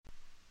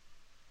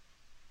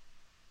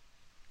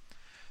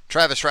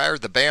Travis Ryder,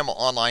 the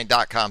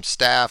BamaOnline.com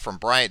staff from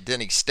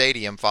Bryant-Denny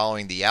Stadium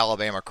following the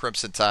Alabama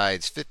Crimson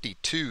Tide's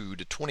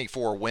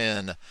 52-24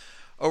 win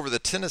over the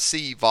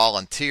Tennessee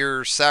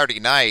Volunteers Saturday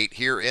night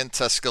here in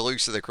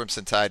Tuscaloosa. The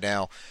Crimson Tide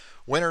now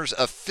winners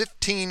of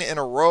 15 in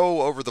a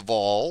row over the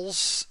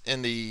Vols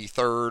in the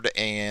third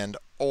and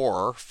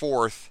or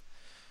fourth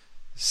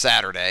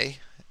Saturday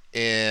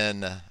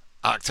in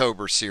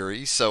October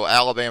series. So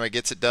Alabama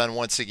gets it done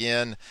once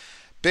again.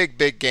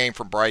 Big game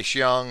from Bryce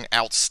Young.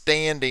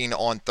 Outstanding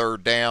on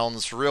third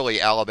downs.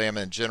 Really,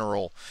 Alabama in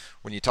general,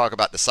 when you talk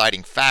about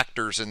deciding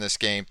factors in this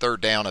game,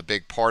 third down a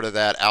big part of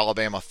that.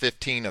 Alabama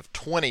 15 of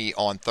 20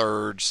 on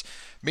thirds.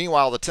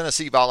 Meanwhile, the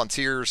Tennessee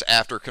Volunteers,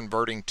 after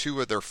converting two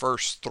of their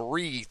first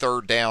three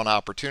third down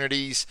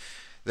opportunities,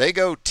 they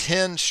go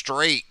 10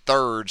 straight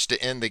thirds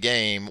to end the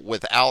game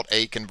without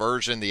a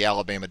conversion. The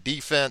Alabama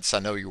defense, I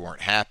know you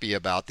weren't happy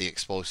about the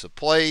explosive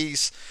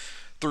plays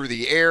through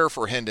the air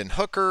for Hendon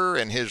Hooker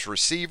and his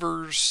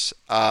receivers.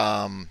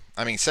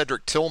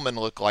 Cedric Tillman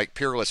looked like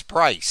Peerless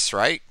Price,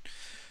 right?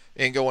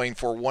 In going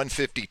for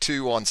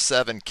 152 on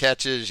 7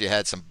 catches. You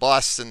had some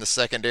busts in the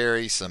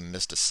secondary, some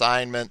missed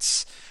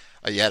assignments.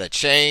 You had a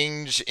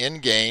change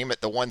in game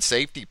at the one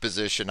safety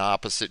position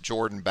opposite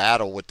Jordan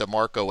Battle with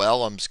DeMarco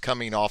Ellams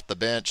coming off the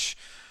bench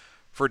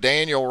for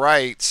Daniel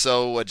Wright.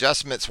 So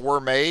adjustments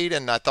were made,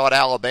 and I thought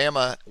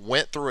Alabama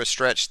went through a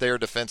stretch there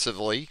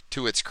defensively,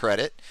 to its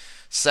credit.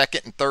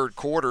 Second and third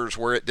quarters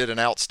where it did an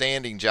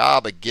outstanding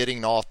job of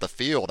getting off the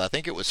field. I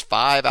think it was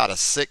 5 out of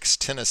 6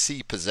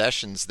 Tennessee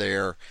possessions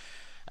there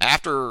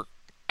after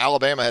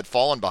Alabama had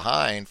fallen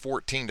behind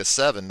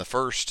 14-7, the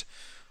first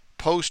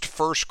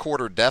post-first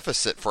quarter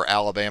deficit for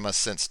Alabama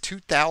since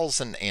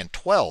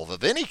 2012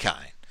 of any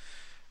kind.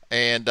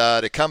 And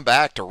to come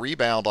back to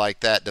rebound like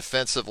that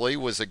defensively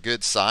was a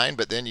good sign,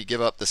 but then you give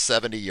up the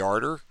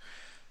 70-yarder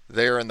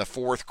there in the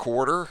fourth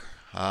quarter.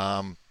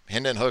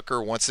 Hendon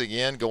Hooker once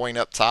again going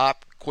up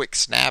top, quick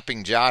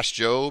snapping Josh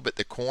Jobe at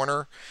the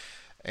corner,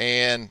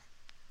 and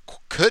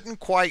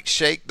couldn't quite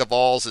shake the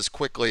Vols as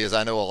quickly as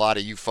I know a lot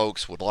of you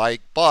folks would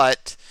like.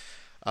 But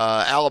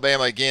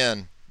Alabama,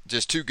 again,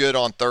 just too good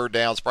on third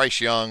downs.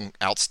 Bryce Young,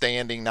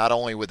 outstanding, not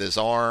only with his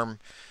arm,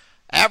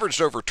 averaged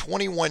over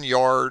 21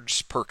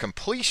 yards per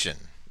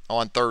completion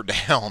on third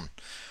down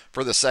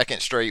for the second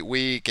straight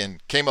week,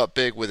 and came up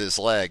big with his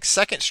legs.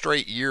 Second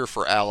straight year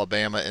for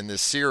Alabama in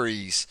this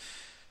series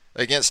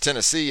against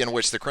Tennessee in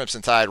which the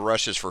Crimson Tide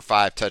rushes for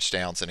 5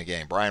 touchdowns in a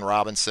game. Brian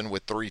Robinson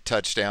with 3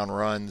 touchdown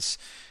runs.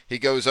 He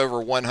goes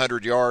over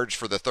 100 yards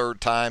for the third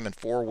time in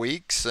 4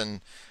 weeks. And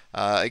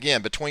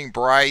again, between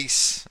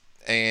Bryce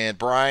and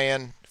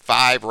Brian,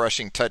 5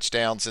 rushing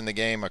touchdowns in the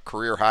game, a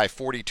career high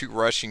 42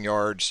 rushing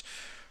yards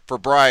for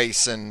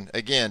Bryce. And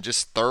again,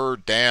 just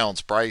third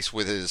downs, Bryce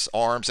with his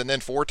arms, and then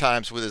 4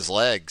 times with his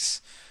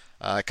legs.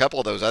 A couple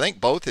of those, I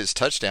think both his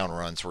touchdown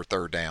runs were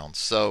third downs.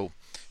 So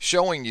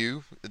showing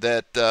you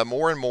that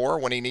more and more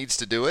when he needs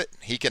to do it,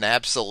 he can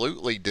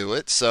absolutely do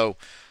it. So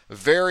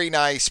very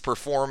nice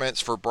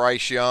performance for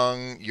Bryce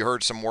Young. You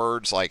heard some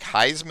words like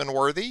Heisman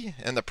worthy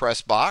in the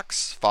press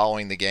box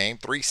following the game.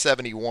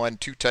 371,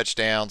 2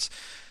 touchdowns,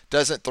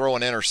 doesn't throw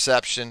an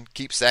interception,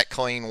 keeps that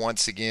clean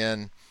once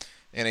again.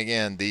 And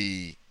again,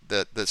 the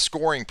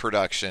scoring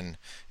production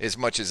as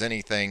much as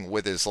anything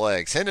with his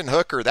legs. Hendon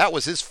Hooker, that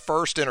was his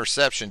first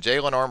interception.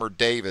 Jalen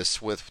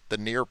Armour-Davis with the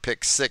near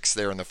pick 6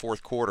 there in the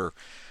fourth quarter.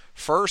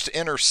 First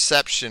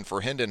interception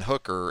for Hendon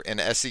Hooker in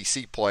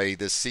SEC play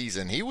this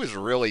season. He was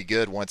really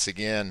good once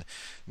again.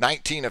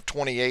 19 of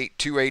 28,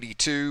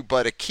 282.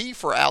 But a key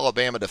for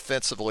Alabama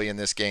defensively in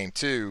this game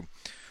too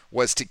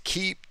was to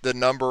keep the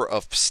number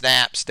of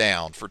snaps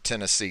down for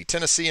Tennessee.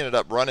 Tennessee ended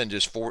up running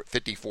just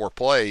 54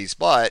 plays,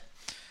 but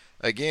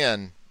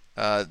again,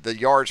 the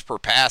yards per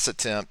pass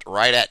attempt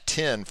right at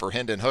 10 for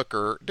Hendon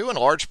Hooker, due in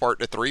large part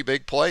to 3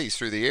 big plays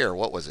through the air.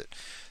 What was it?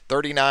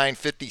 39,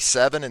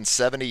 57, and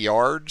 70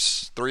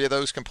 yards, 3 of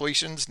those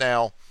completions.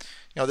 Now,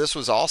 this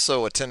was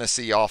also a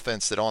Tennessee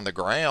offense that on the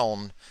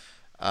ground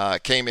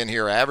came in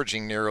here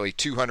averaging nearly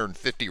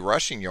 250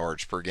 rushing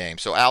yards per game.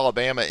 So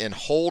Alabama, in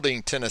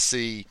holding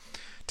Tennessee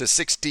to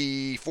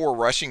 64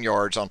 rushing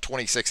yards on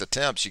 26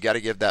 attempts, you got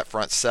to give that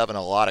front 7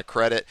 a lot of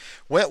credit.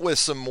 Went with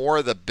some more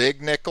of the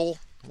big nickel.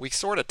 We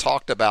sort of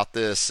talked about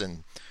this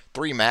in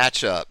 3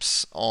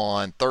 matchups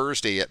on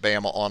Thursday at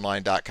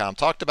BamaOnline.com.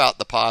 Talked about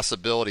the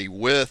possibility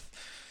with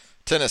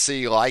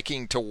Tennessee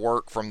liking to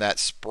work from that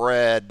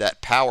spread,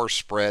 that power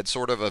spread,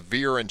 sort of a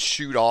veer and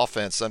shoot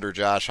offense under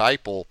Josh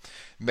Heupel.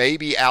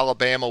 Maybe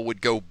Alabama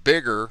would go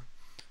bigger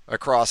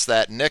across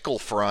that nickel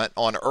front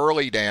on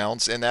early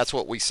downs, and that's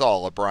what we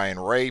saw.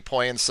 LaBryan Ray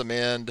playing some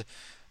end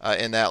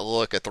in that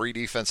look, a 3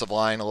 defensive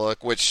line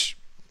look, which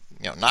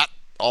not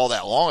all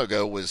that long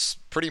ago was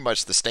pretty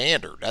much the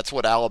standard. That's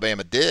what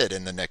Alabama did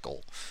in the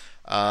nickel.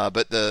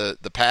 But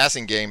the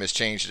passing game has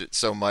changed it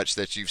so much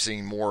that you've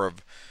seen more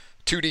of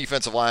 2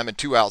 defensive linemen,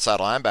 2 outside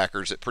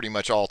linebackers at pretty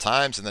much all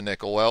times in the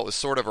nickel. Well, it was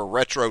sort of a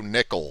retro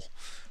nickel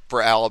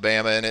for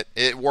Alabama, and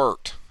it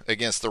worked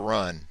against the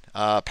run.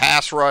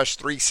 Pass rush,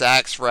 3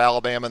 sacks for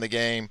Alabama in the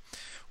game.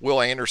 Will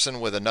Anderson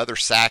with another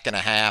sack and a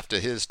half to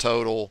his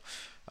total.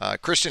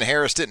 Christian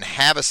Harris didn't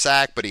have a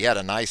sack, but he had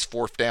a nice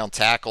fourth down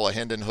tackle, a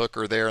Hendon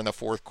Hooker there in the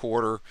fourth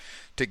quarter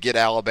to get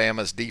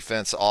Alabama's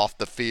defense off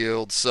the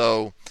field.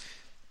 So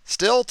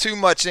still too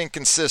much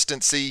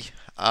inconsistency,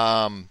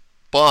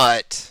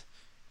 but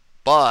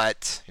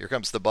here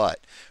comes the but.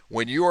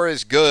 When you are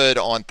as good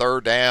on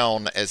third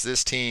down as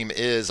this team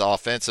is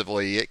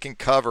offensively, it can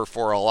cover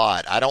for a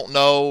lot. I don't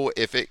know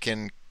if it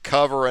can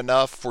cover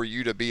enough for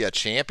you to be a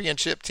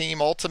championship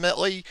team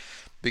ultimately,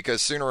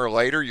 because sooner or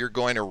later you're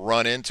going to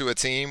run into a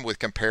team with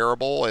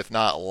comparable, if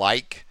not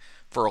like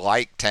for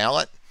like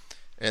talent,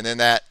 and then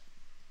that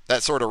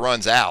sort of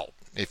runs out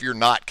if you're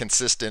not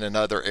consistent in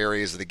other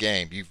areas of the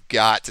game. You've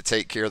got to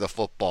take care of the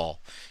football.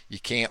 You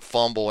can't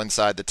fumble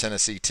inside the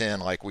Tennessee 10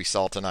 like we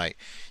saw tonight.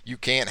 You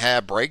can't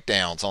have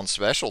breakdowns on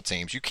special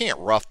teams. You can't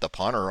rough the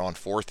punter on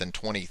 4th and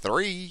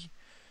 23.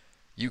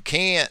 You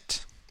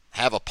can't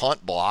have a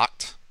punt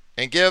blocked.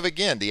 And give,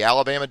 again, the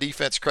Alabama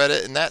defense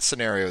credit in that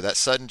scenario, that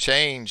sudden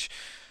change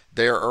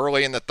there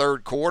early in the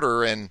third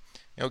quarter, and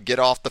get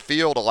off the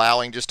field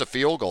allowing just a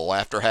field goal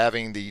after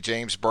having the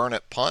James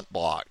Burnett punt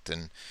blocked.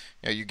 And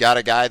you got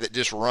a guy that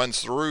just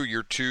runs through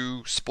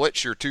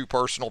splits your two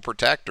personal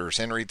protectors,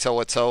 Henry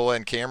To'oTo'o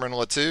and Cameron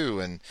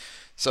Latou. And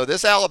so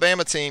this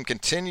Alabama team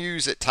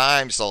continues at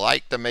times to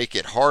like to make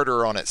it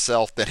harder on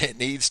itself than it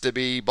needs to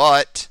be.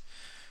 But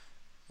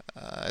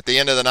at the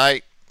end of the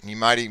night, you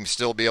might even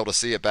still be able to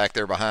see it back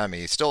there behind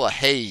me. It's still a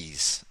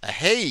haze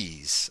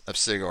of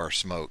cigar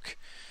smoke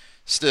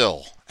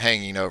still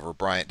hanging over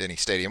Bryant-Denny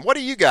Stadium. What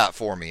do you got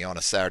for me on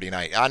a Saturday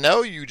night? I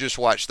know you just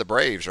watched the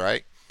Braves,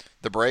 right?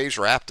 The Braves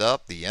wrapped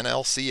up the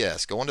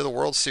NLCS, going to the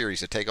World Series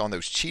to take on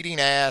those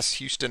cheating-ass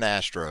Houston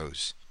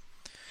Astros.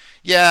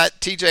 Yeah,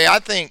 TJ, I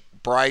think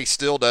Bryce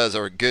still does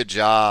a good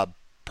job,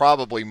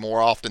 probably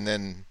more often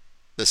than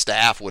the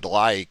staff would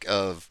like,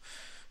 of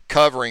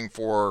covering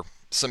for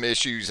some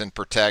issues in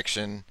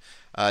protection.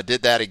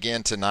 Did that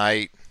again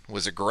tonight,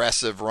 was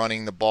aggressive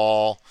running the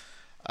ball.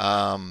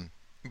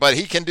 But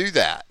he can do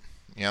that.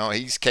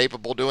 He's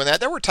capable of doing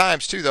that. There were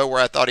times, too, though,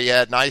 where I thought he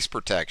had nice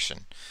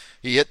protection.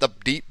 He hit the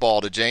deep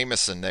ball to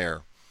Jamison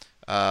there.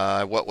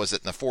 What was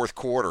it, in the fourth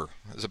quarter?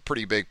 It was a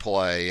pretty big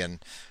play, and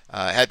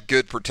had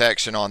good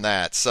protection on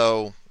that.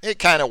 So it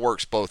kind of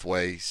works both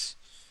ways.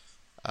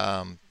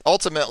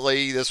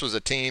 Ultimately, this was a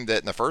team that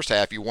in the first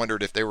half you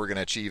wondered if they were going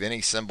to achieve any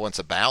semblance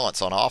of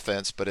balance on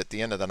offense. But at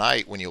the end of the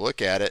night, when you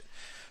look at it,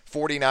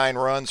 49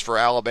 runs for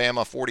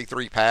Alabama,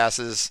 43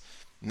 passes,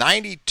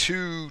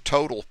 92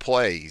 total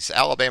plays.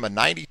 Alabama,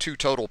 92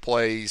 total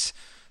plays.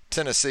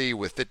 Tennessee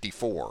with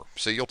 54.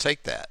 So you'll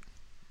take that.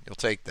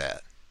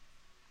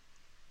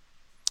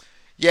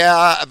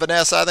 Yeah,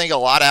 Vanessa, I think a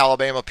lot of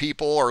Alabama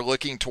people are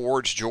looking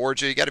towards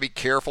Georgia. You got to be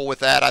careful with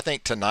that. I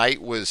think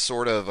tonight was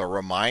sort of a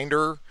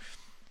reminder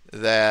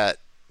that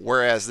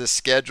whereas this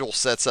schedule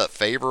sets up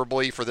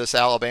favorably for this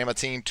Alabama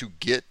team to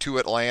get to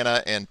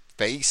Atlanta and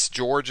face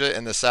Georgia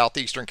in the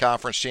Southeastern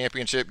Conference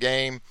Championship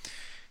game,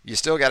 you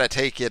still got to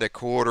take it a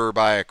quarter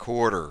by a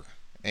quarter.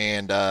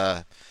 And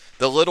the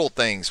little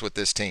things with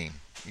this team,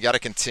 you got to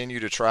continue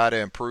to try to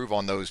improve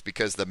on those,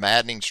 because the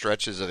maddening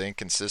stretches of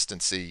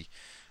inconsistency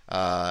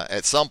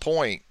at some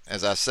point,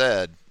 as I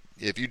said,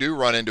 if you do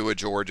run into a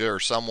Georgia or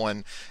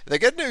someone, the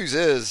good news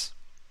is,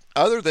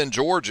 other than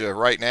Georgia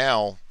right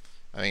now,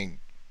 I mean,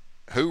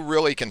 who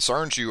really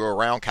concerns you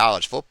around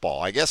college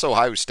football? I guess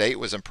Ohio State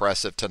was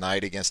impressive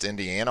tonight against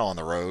Indiana on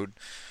the road.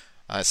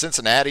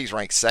 Cincinnati's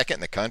ranked second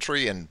in the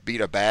country and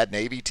beat a bad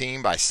Navy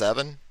team by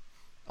 7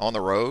 on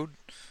the road.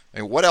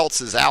 I mean, what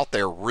else is out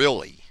there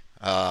really?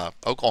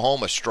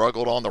 Oklahoma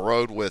struggled on the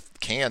road with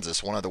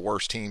Kansas, one of the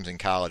worst teams in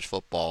college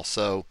football.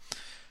 So,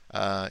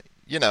 obviously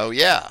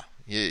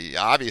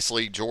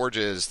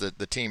Georgia is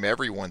the team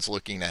everyone's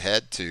looking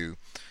ahead to.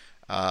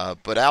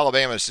 But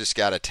Alabama's just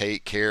got to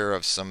take care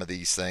of some of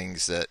these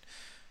things that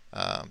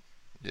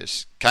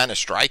just kind of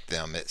strike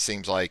them. It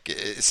seems like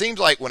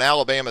when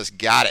Alabama's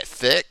got it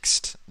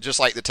fixed, just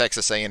like the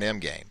Texas A&M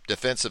game,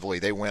 defensively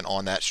they went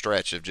on that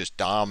stretch of just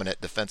dominant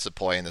defensive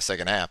play in the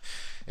second half.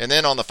 And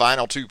then on the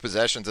final 2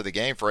 possessions of the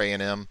game for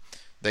A&M,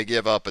 they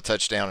give up a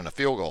touchdown and a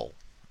field goal.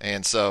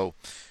 And so,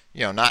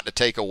 not to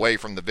take away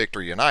from the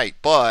victory tonight,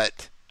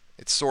 but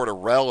it's sort of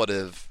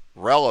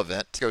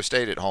relevant to go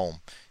State at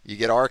home. You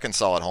get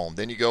Arkansas at home.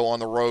 Then you go on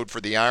the road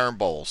for the Iron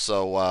Bowl.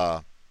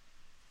 So,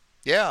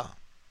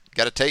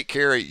 got to take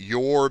care of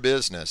your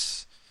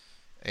business.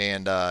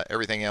 And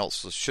everything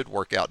else should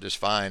work out just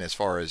fine as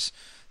far as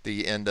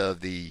the end of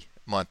the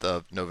month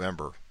of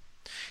November.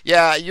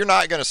 Yeah, you're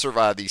not going to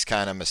survive these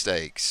kind of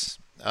mistakes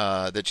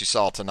that you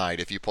saw tonight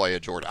if you play a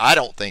Georgia. I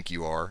don't think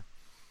you are.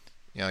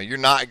 You're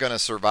not going to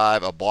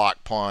survive a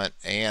block punt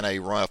and a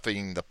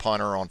roughing the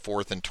punter on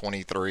 4th and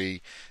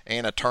 23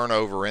 and a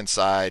turnover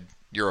inside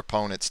your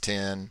opponent's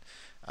 10.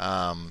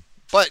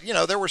 But,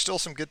 there were still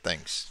some good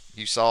things.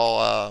 You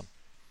saw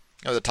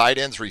the tight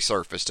ends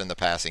resurfaced in the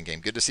passing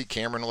game. Good to see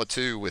Cameron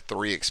Latou with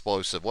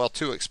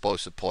 2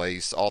 explosive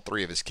plays. All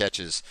 3 of his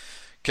catches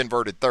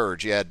converted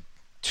thirds. You had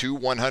 2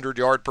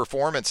 100-yard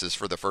performances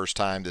for the first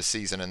time this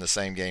season in the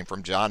same game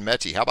from John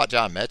Mechie. How about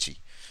John Mechie?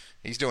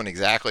 He's doing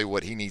exactly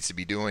what he needs to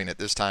be doing at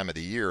this time of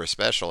the year,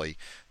 especially.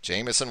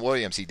 Jameson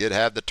Williams, he did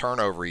have the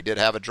turnover. He did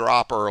have a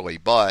drop early,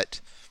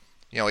 but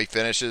he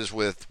finishes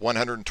with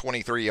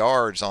 123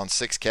 yards on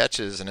 6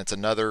 catches, and it's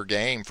another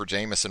game for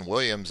Jameson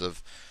Williams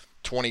of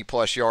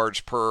 20-plus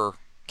yards per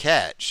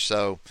catch.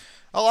 So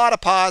a lot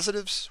of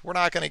positives. We're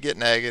not going to get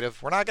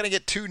negative. We're not going to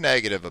get too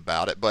negative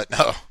about it, but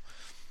no,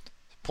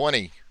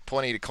 plenty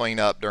to clean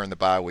up during the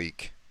bye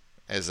week.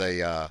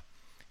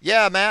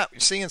 Yeah, Matt,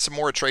 you're seeing some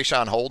more of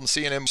Trayshawn Holden,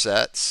 seeing him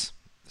sets.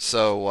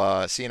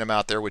 So seeing him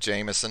out there with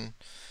Jameson,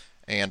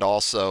 and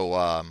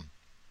also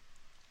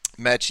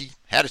Mechie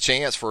had a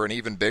chance for an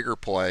even bigger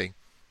play.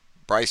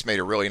 Bryce made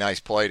a really nice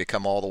play to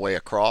come all the way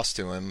across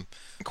to him.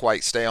 Didn't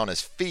quite stay on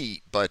his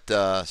feet, but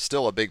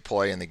still a big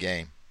play in the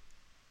game.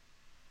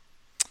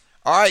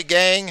 All right,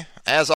 gang, as